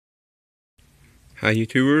Hi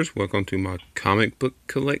YouTubers, welcome to my comic book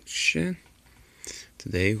collection.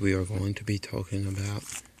 Today we are going to be talking about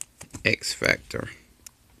X Factor.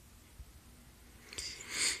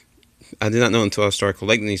 I did not know until I started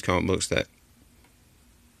collecting these comic books that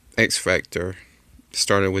X Factor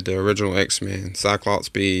started with the original X-Men, Cyclops,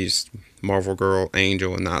 Beast, Marvel Girl,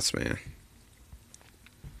 Angel, and Iceman.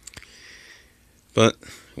 But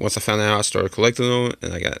once I found out, I started collecting them,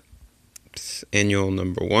 and I got annual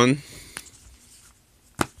number 1,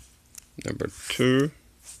 number 2,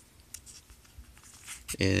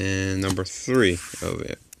 and number 3 of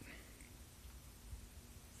it.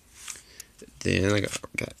 Then I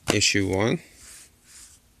got issue 1,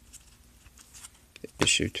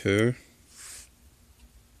 issue 2,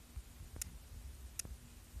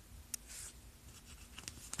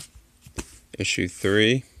 issue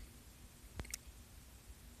 3,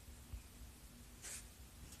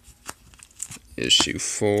 issue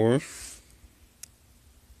 4.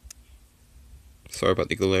 Sorry about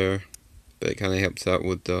the glare, but it kind of helps out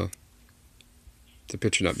with the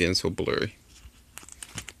picture not being so blurry.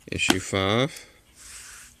 Issue 5.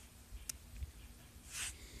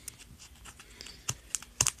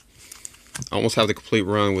 I almost have the complete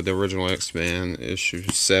run with the original X-Men. Issue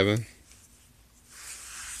 7.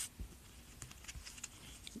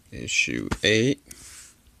 Issue 8.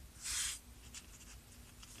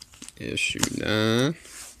 Issue 9.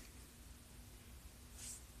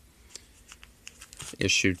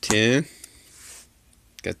 Issue 10.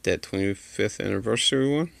 Got that 25th anniversary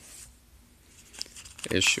one.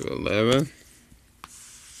 Issue 11.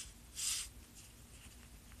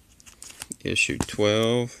 Issue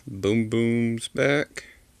 12. Boom Boom's back.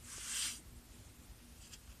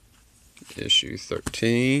 Issue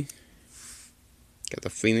 13. Got the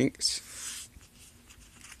Phoenix.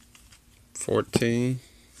 14.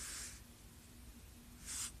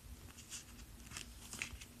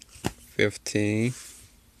 15.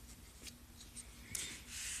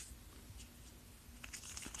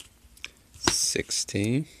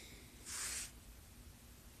 16.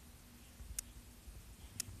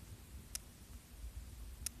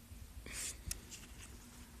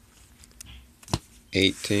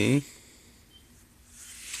 18.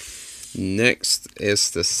 Next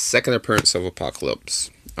is the second appearance of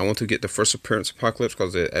Apocalypse. I want to get the first appearance of Apocalypse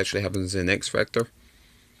because it actually happens in X Factor.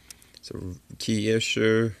 It's a key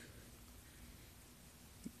issue.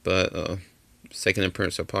 But second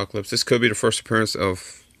appearance of Apocalypse. This could be the first appearance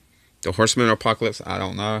of the Horseman of Apocalypse. I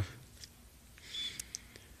don't know.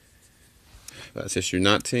 That's issue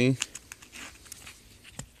 19.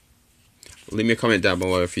 Leave me a comment down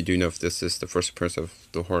below if you do know if this is the first appearance of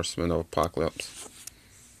the Horseman of Apocalypse.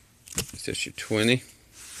 It's issue 20.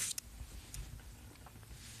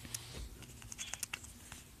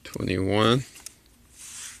 21.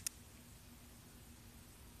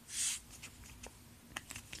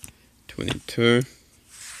 22.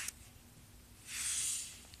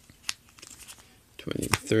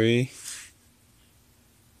 23.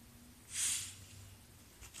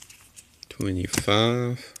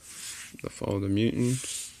 25. The Fall of the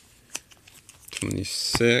Mutants.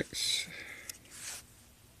 26.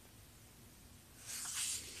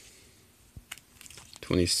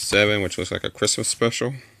 27, which looks like a Christmas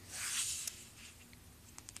special.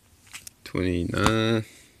 29.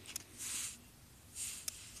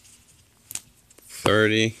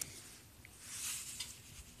 30.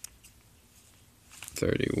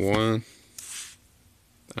 31.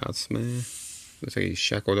 Iceman. Looks like he's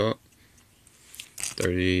shackled up.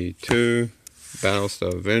 32. Battles the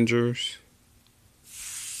Avengers.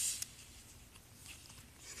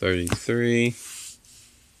 33.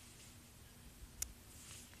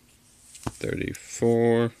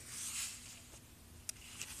 34.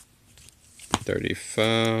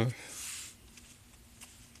 35.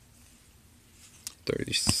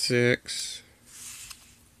 36.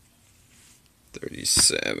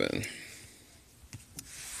 37.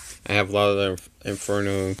 I have a lot of the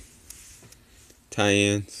Inferno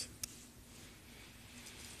tie-ins.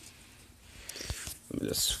 Let me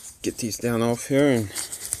just get these down off here and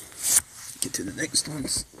get to the next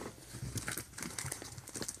ones.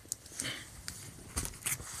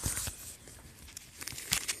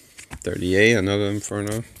 $38, another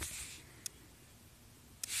Inferno.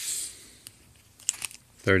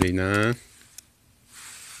 39.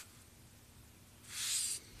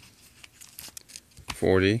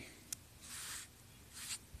 40.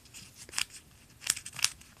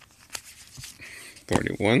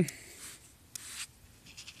 41.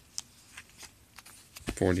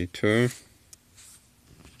 42.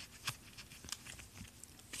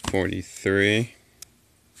 43.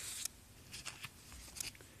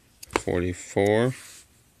 44,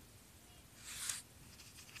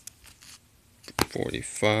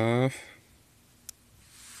 45,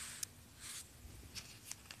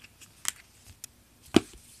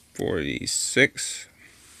 46,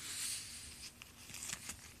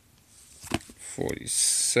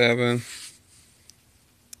 47,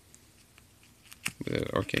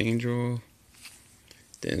 the Archangel,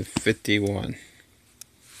 then 51,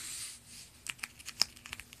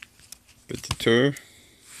 52,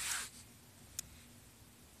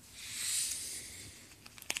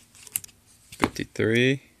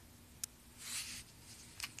 53,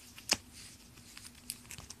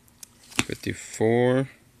 54,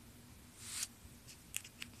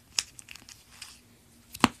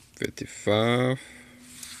 55,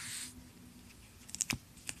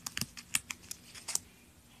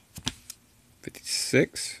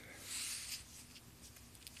 56,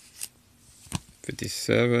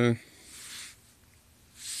 57,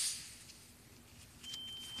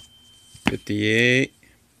 58,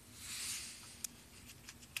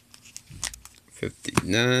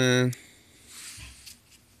 59,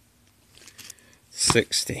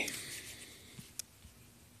 60.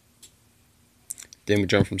 Then we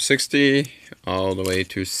jump from 60 all the way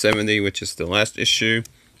to 70, which is the last issue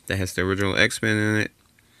that has the original X-Men in it.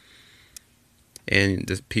 And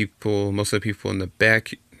the people, most of the people in the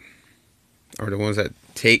back are the ones that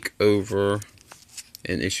take over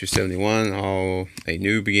in issue 71. All a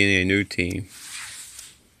new beginning, a new team.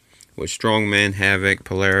 With Strongman, Havoc,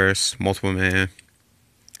 Polaris, Multiple Man,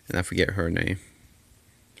 and I forget her name.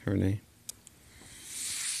 I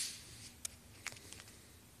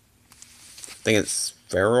think it's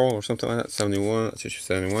Feral or something like that. 71. That's issue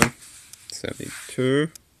 71.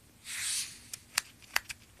 72.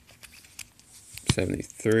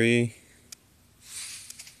 73.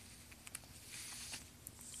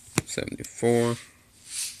 74.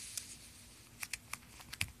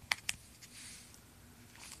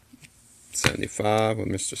 75 with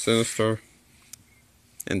Mr. Sinister.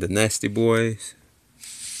 And the Nasty Boys.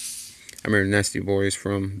 I remember the Nasty Boys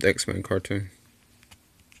from the X-Men cartoon.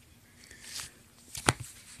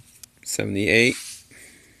 78.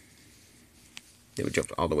 Then we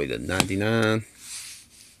jumped all the way to 99.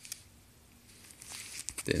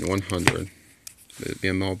 Then 100. It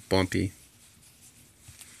being all bumpy.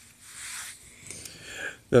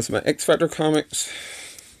 That's my X Factor comics.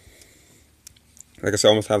 Like I said,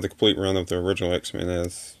 I almost have the complete run of the original X-Men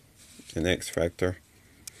as an X Factor.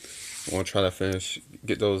 I want to try to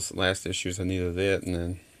get those last issues I need of it, and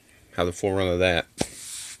then have the full run of that.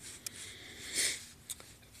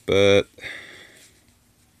 But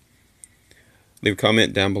leave a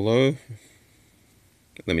comment down below.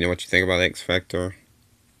 Let me know what you think about X Factor.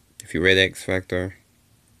 If you read X Factor,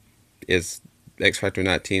 is X Factor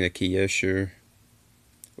 19 a key issue?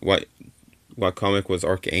 What comic was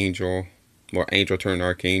Archangel? What Angel turned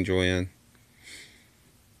Archangel in?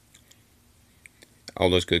 All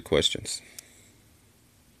those good questions.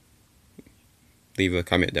 Leave a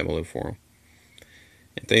comment down below for them.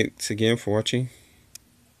 And thanks again for watching.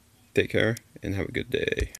 Take care and have a good day.